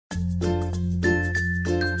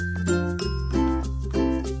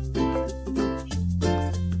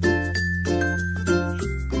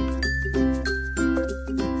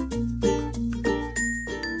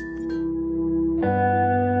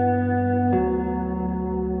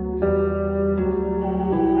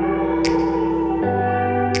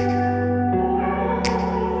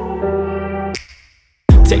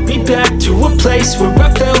place where I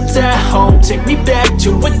felt at home. Take me back to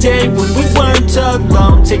a day when we weren't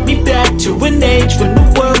alone. Take me back to an age when the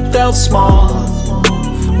world felt small,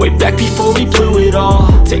 way back before we blew it all.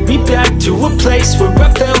 Take me back to a place where I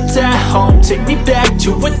felt at home. Take me back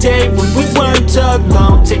to a day when we weren't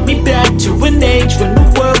alone. Take me back to an age when the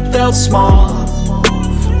world felt small,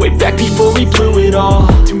 way back before we blew it all.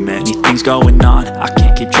 Too many things going on, I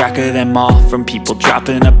can't keep track of them all. From people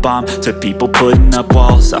dropping a bomb to people putting up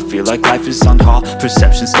walls. I feel like life is on hold,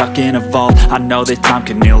 perception stuck in a vault. I know that time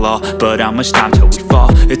can heal all, but how much time till we fall?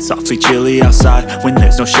 It's awfully chilly outside when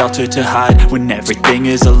there's no shelter to hide. When everything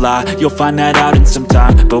is a lie, you'll find that out in some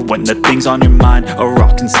time. But when the things on your mind are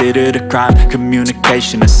all considered a crime,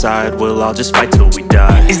 communication aside, we'll all just fight till we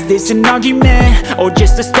die. Is this an argument or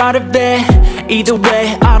just the start of it? Either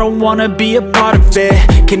way, I don't wanna be a part of it.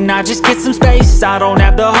 Can I just get some space? I don't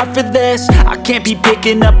have the heart for this. I can't be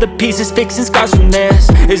picking up the pieces, fixing scars from this.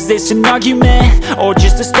 Is this an argument or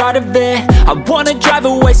just the start of it? I wanna drive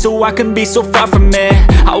away so I can be so far from it.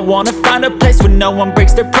 I wanna find a place where no one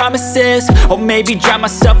breaks their promises, or maybe drown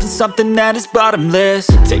myself in something that is bottomless.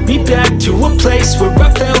 Take me back to a place where I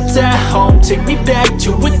felt at home. Take me back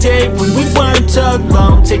to a day when we weren't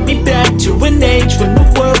alone. Take me back to an age when the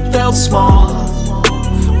world felt small,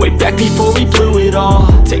 way back before we blew it all.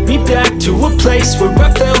 Take me back to a place where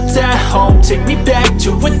I felt at home. Take me back to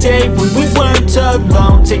a day when we weren't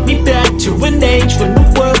alone. Take me back to an age when the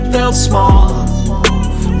world felt small,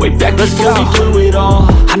 way back before we blew it all.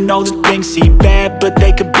 I know that things seem bad, but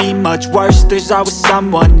they could be much worse. There's always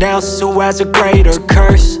someone else who has a greater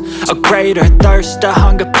curse, a greater thirst, a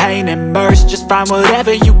hunger, pain, and mercy. Just find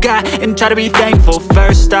whatever you got and try to be thankful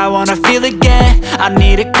first. I wanna feel again, I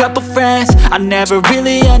need a couple friends. I never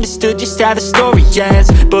really understood just how the story ends,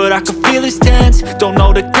 but I can feel it's tense, don't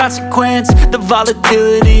know the consequence. The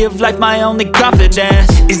volatility of life, my only confidence.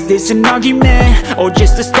 Is this an argument or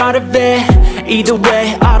just the start of it? Either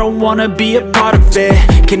way, I don't wanna be a part of it.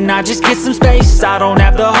 Can I just get some space? I don't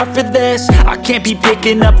have the heart for this. I can't be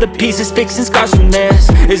picking up the pieces, fixing scars from this.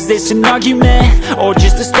 Is this an argument or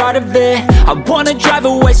just the start of it? I wanna drive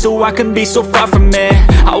away so I can be so far from it.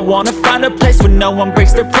 I wanna find a place where no one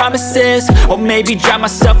breaks their promises, or maybe drown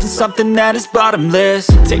myself in something that is bottomless.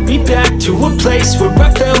 Take me back to a place where I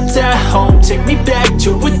felt at home. Take me back to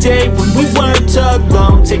a day when we weren't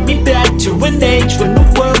alone. Take me back to an age when the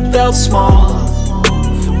world felt small,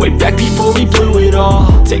 way back before we blew it all.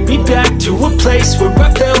 Take me back to a place where I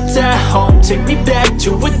felt at home. Take me back to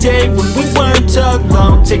a day when we weren't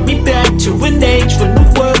alone. Take me back to an age when the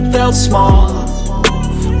world felt small,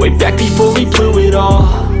 way back before we blew it all.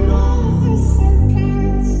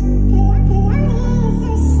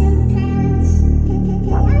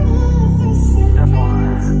 Step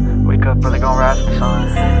 1, wake up early, gon' rise with the sun.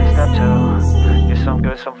 Step 2, get some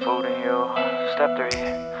good, some food in you. Step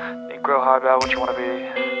 3, grow hard about what you wanna be.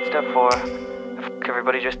 Step 4,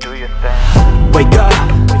 everybody just do your thing. Wake up,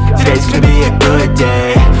 today's gonna be a good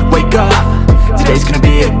day. Wake up, today's gonna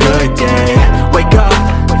be a good day. Wake up,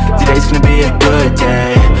 today's gonna be a good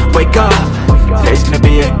day. Wake up, today's gonna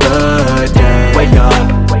be a good day. Wake up,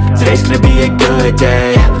 today's gonna be a good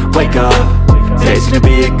day. Wake up, today's gonna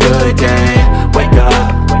be a good day. Wake up,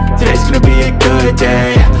 today's gonna be a good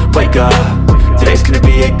day. Wake up, today's gonna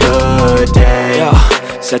be a good day. Yo.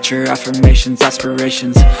 Set your affirmations,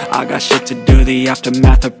 aspirations. I got shit to do, the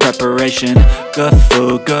aftermath of preparation. Good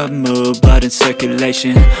food, good mood, blood in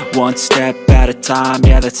circulation. One step at a time,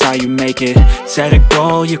 yeah, that's how you make it. Set a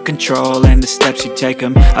goal you control and the steps you take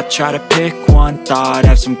them. I try to pick one thought,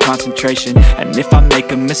 have some concentration. And if I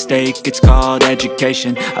make a mistake, it's called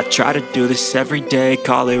education. I try to do this every day,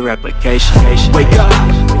 call it replication. Wake up,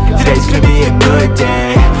 today's gonna be a good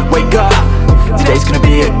day. Wake up, today's gonna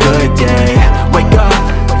be a good day. Wake up,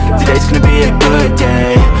 today's gonna be a good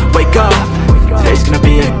day. Wake up, today's gonna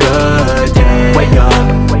be a good day. Wake up,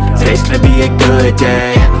 today's gonna be a good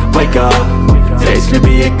day. Wake up, today's gonna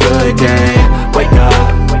be a good day. Wake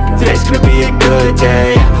up, today's gonna be a good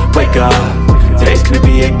day. Wake up, today's gonna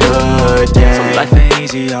be a good day. So life ain't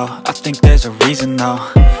easy, yo, I think there's a reason though.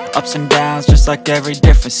 Ups and downs, just like every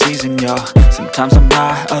different season, yo. Sometimes I'm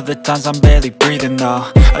high, other times I'm barely breathing, though.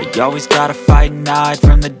 You always gotta fight and hide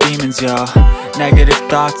from the demons, yo. Negative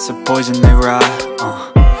thoughts are poison, they rot.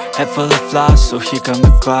 Head full of flies, so here come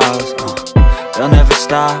the clouds. They'll never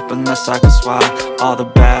stop unless I can swap all the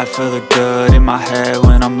bad for the good in my head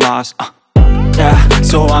when I'm lost. Yeah,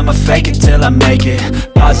 so I'ma fake it till I make it.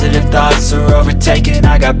 Positive thoughts are overtaken,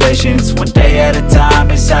 I got patience. One day at a time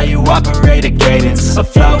is how you operate a cadence. A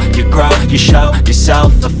flow, you grow, you show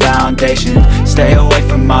yourself a foundation. Stay away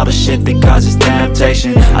from all the shit that causes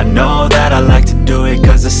temptation. I know that I like to do it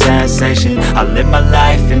cause it's sensation. I live my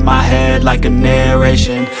life in my head like a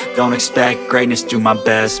narration. Don't expect greatness, do my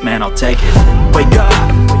best, man, I'll take it. Wake up,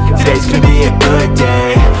 today's gonna be a good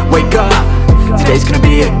day. Wake up, today's gonna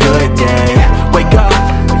be a good day. Wake up,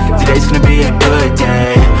 today's gonna be a good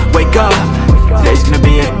day. Wake up, today's gonna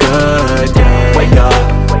be a good day. Wake up,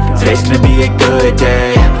 today's gonna be a good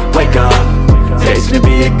day. Wake up, today's gonna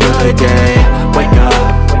be a good day. Wake up,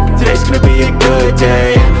 today's gonna be a good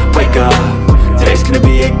day. Wake up, today's gonna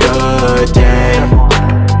be a good day.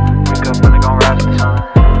 Wake up, really gon' rise with the sun.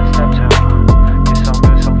 Step 2, get some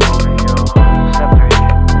good, some food in you. Step 3,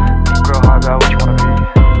 think real hard about what you wanna be.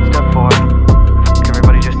 Step 4, fuck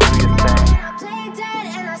everybody, just do your thing. I play dead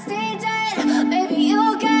and I stay dead. Maybe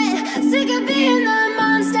you'll get sick of being the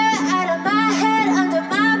monster out of my head, under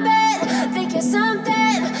my bed. Think you're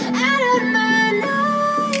something out of my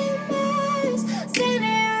nightmares,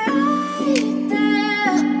 standing right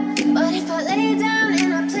there. But if I lay down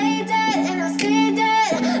and I play dead and I stay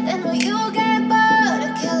dead, then will you get bored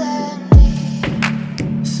of killing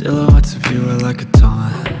me? Silhouettes of you are like a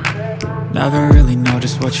taunt. Never really know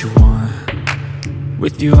just what you want.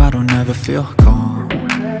 With you I don't ever feel calm.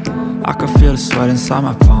 I can feel the sweat inside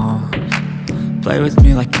my palms. Play with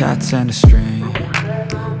me like cats and a string.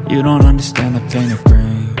 You don't understand the pain it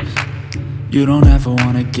brings. You don't ever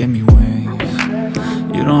wanna give me wings.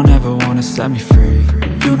 You don't ever wanna set me free.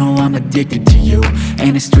 You know I'm addicted to you,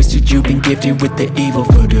 and it's twisted, you've been gifted with the evil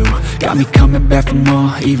voodoo. Got me coming back for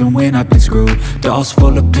more, even when I've been screwed. Dolls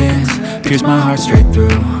full of pins, pierce my heart straight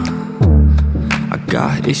through. I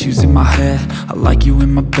got issues in my head, I like you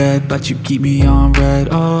in my bed, but you keep me on red.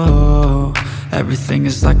 Oh, everything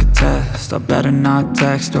is like a test, I better not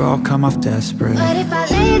text or I'll come off desperate. But if I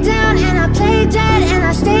lay down and I play dead and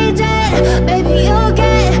I stay dead, baby you'll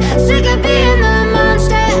get sick of being the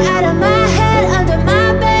monster out of my head, under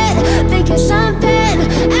my bed. Think you're something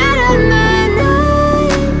out of my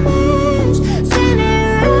nightmares,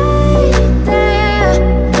 standing right there.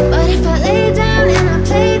 But if I lay down and I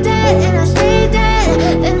play dead and I stay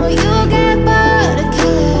dead, then will you get bored of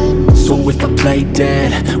killing me? So if I play dead,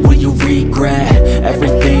 will you regret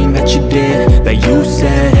everything that you did, that you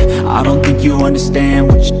said? I don't think you understand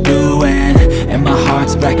what you're doing, and my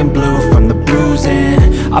heart's black and blue from the bruising.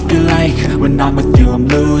 I feel like when I'm with you I'm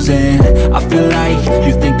losing. I feel like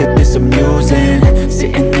you think that this amusing,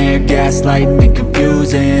 sitting there gaslighting and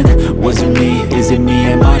confusing. Was it me? Is it me?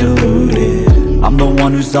 Am I deluded? I'm the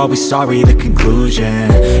one who's always sorry, the conclusion,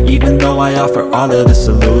 even though I offer all of the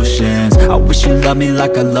solutions. I wish you loved me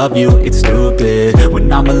like I love you, it's stupid.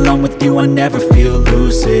 When I'm alone with you I never feel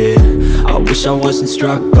lucid. I wish I wasn't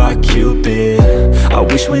struck by Cupid. I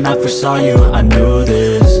wish when I first saw you I knew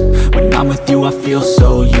this. When I'm with you I feel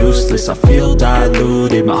so useless, I feel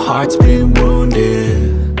diluted, my heart's been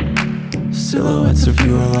wounded. Silhouettes of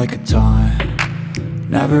you are like a taunt.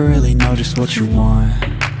 Never really know just what you want.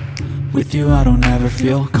 With you I don't ever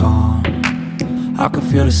feel calm. I can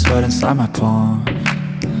feel the sweat inside my palms.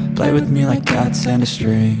 Play with me like cats and a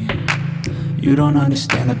string. You don't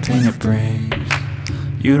understand the pain it brings.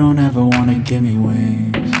 You don't ever wanna give me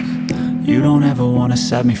wings. You don't ever wanna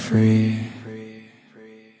set me free.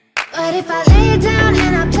 But if I lay down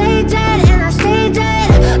and I play dead and I stay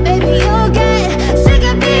dead, baby you'll get sick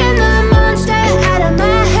of being the monster out of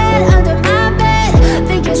my head, under my bed.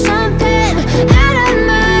 Think you're something out of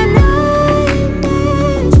my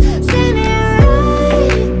nightmares, standing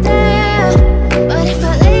right there. But if I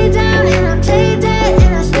lay down and I play dead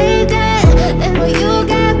and I stay dead, then will you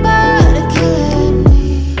get bored of killing me?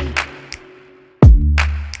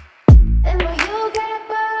 Then will you get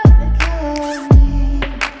bored of killing me?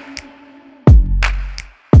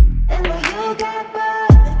 And will you get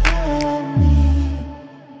bored of killing me?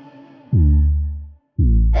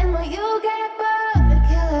 And will you get bored of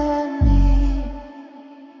killing me?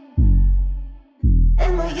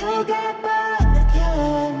 And will you get bored of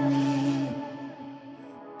killing me?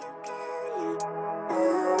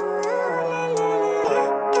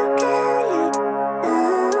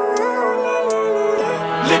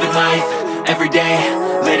 Living life, every day,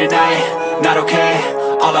 late at night, not okay.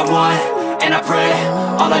 All I want and I pray.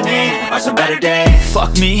 All I need are some better days.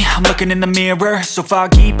 Fuck me, I'm looking in the mirror, so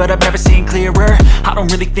foggy, but I've never seen clearer. I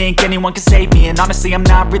don't really think anyone can save me, and honestly I'm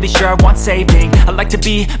not really sure I want saving. I like to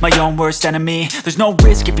be my own worst enemy. There's no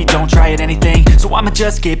risk if you don't try at anything, so I'ma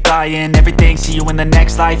just get buying everything. See you in the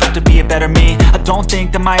next life, hope to be a better me. I don't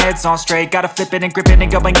think that my head's on straight, gotta flip it and grip it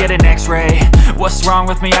and go and get an x-ray. What's wrong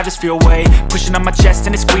with me? I just feel weight pushing on my chest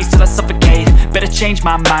and it squeezes till I suffocate. Better change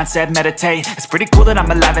my mindset, meditate. It's pretty cool that I'm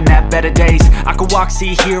alive and have better days. I could walk,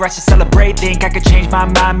 see, hear, I should celebrate. Think I could change my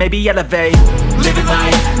mind, maybe elevate. Living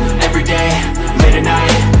life, everyday, late at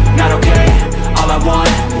night, not okay. All I want,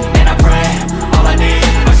 and I pray, all I need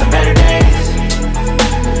are some better days.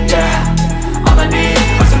 Yeah, all I need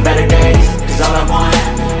are some better days. Cause all I want,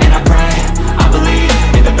 and I pray, I believe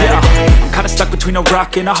in the better days. I'm kinda stuck between a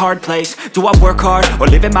rock and a hard place. Do I work hard or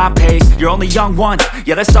live at my pace? You're only young once,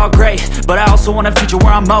 yeah that's all great, but I also want a future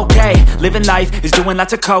where I'm okay. Living life is doing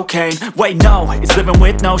lots of cocaine. Wait no, it's living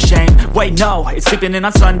with no shame. Wait no, it's sleeping in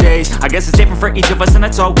on Sundays. I guess it's different for each of us and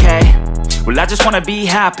that's okay. Well I just wanna be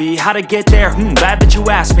happy, how to get there? Glad that you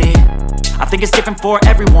asked me. I think it's different for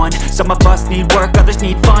everyone. Some of us need work, others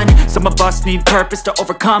need fun. Some of us need purpose to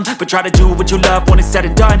overcome. But try to do what you love when it's said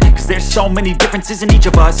and done. Cause there's so many differences in each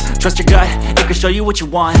of us. Trust your gut, it can show you what you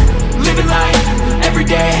want. Living life,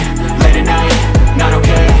 everyday, late at night, not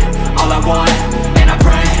okay. All I want, and I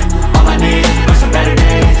pray, all I need are some better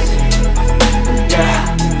days.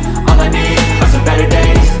 Yeah, all I need are some better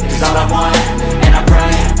days. Cause all I want, and I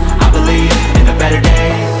pray, I believe in the better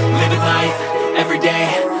days. Living life, everyday,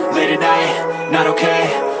 late at night, not okay.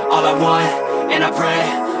 All I want, and I pray,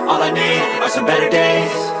 all I need are some better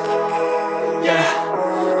days.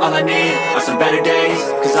 Yeah, all I need are some better days.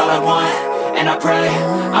 Cause all I want, and I pray,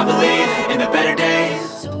 I believe in the better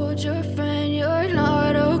days. Told your friend you're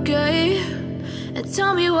not okay, and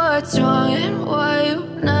tell me what's wrong and why you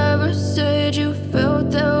never said you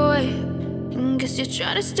felt that way. And guess you're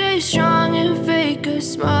trying to stay strong and fake a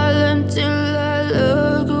smile until I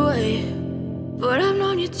look away. But I've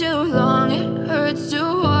known you too long, it hurts to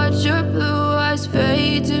watch your blue eyes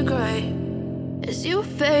fade to gray as you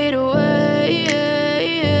fade away,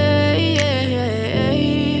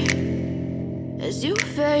 as you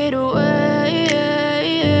fade away.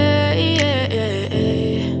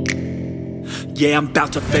 Yeah, I'm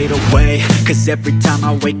about to fade away. Cause every time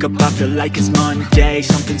I wake up I feel like it's Monday.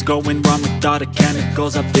 Something's going wrong with all the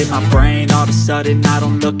chemicals up in my brain. All of a sudden I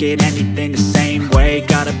don't look at anything the same way.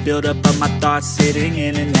 Gotta build up of my thoughts sitting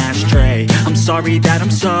in an ashtray. I'm sorry that I'm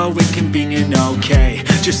so inconvenient, okay.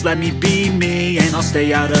 Just let me be me and I'll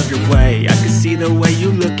stay out of your way. I can see the way you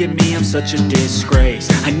look at me, I'm such a disgrace.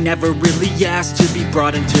 I never really asked to be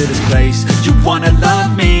brought into this place. You wanna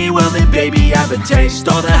love me? Well then baby have a taste.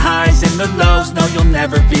 All the highs and the lows, no you'll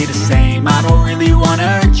never be the same. I don't really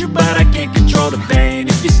wanna hurt you but I can't control the pain.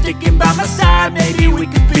 If you're sticking by my side maybe we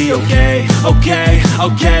could be okay.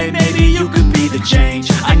 Okay, maybe you could be the change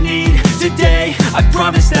I need today. I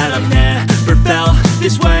promise that I've never felt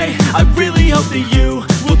this way. I really hope that you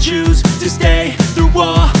will choose to stay through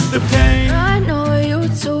all the pain. I know you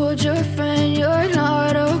told your friend you're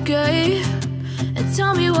not okay, and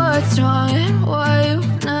tell me what's wrong and why you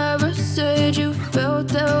never said you felt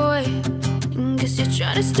that way. And guess you're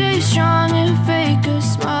trying to stay strong and fake a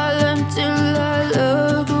smile until I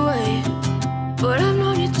look away. But I've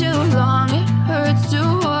known you too long, it hurts to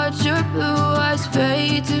watch your blue eyes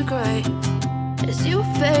fade to gray as you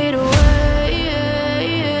fade away,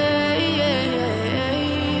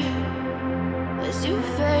 as you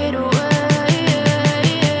fade away.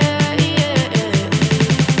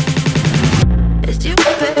 As you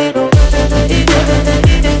fade away.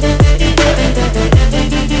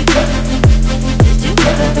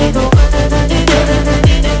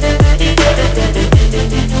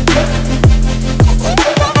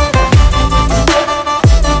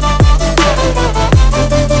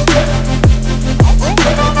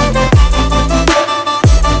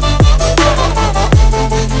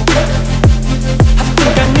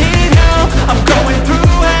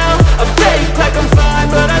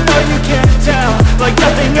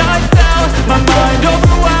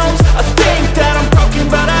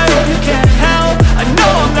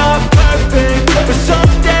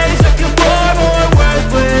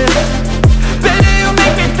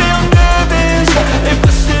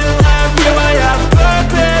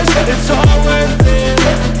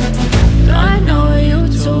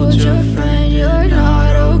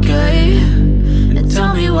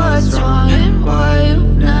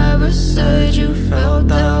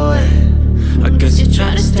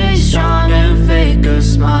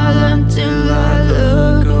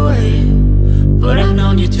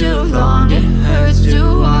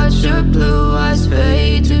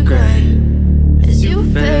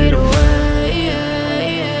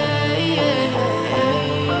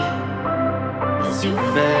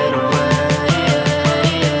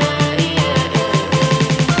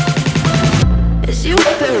 you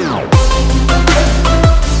feel.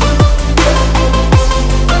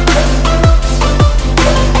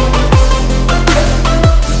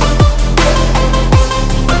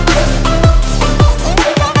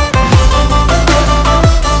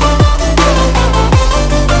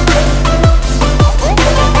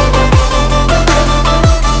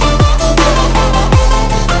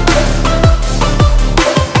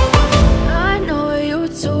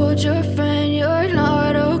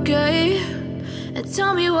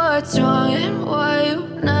 Tell me what's wrong and why you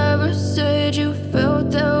never said you felt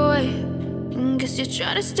that way. And guess you're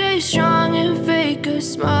trying to stay strong and fake a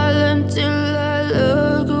smile until I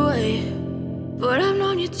look away. But I've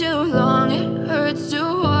known you too long, it hurts to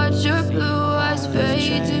watch your blue eyes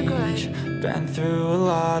fade to gray. Been through a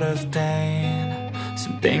lot of pain.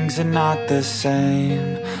 Some things are not the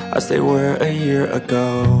same as they were a year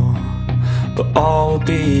ago, but all will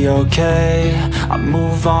be okay. I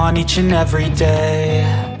move on each and every day.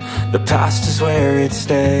 The past is where it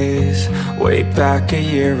stays, way back a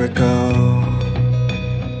year ago.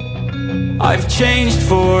 I've changed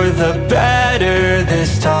for the better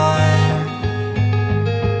this time.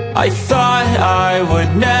 I thought I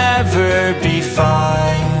would never be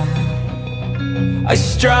fine. I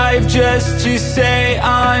strive just to say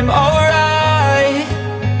I'm alright,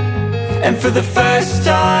 and for the first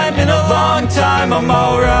time in a long time I'm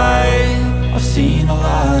alright. I've seen a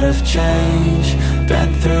lot of change,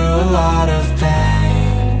 been through a lot of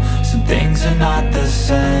pain. Some things are not the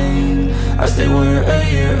same as they were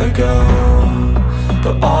a year ago,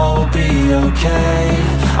 but all will be okay.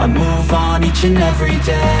 I move on each and every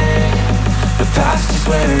day. The past is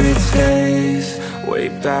where it stays, way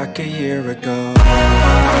back a year ago.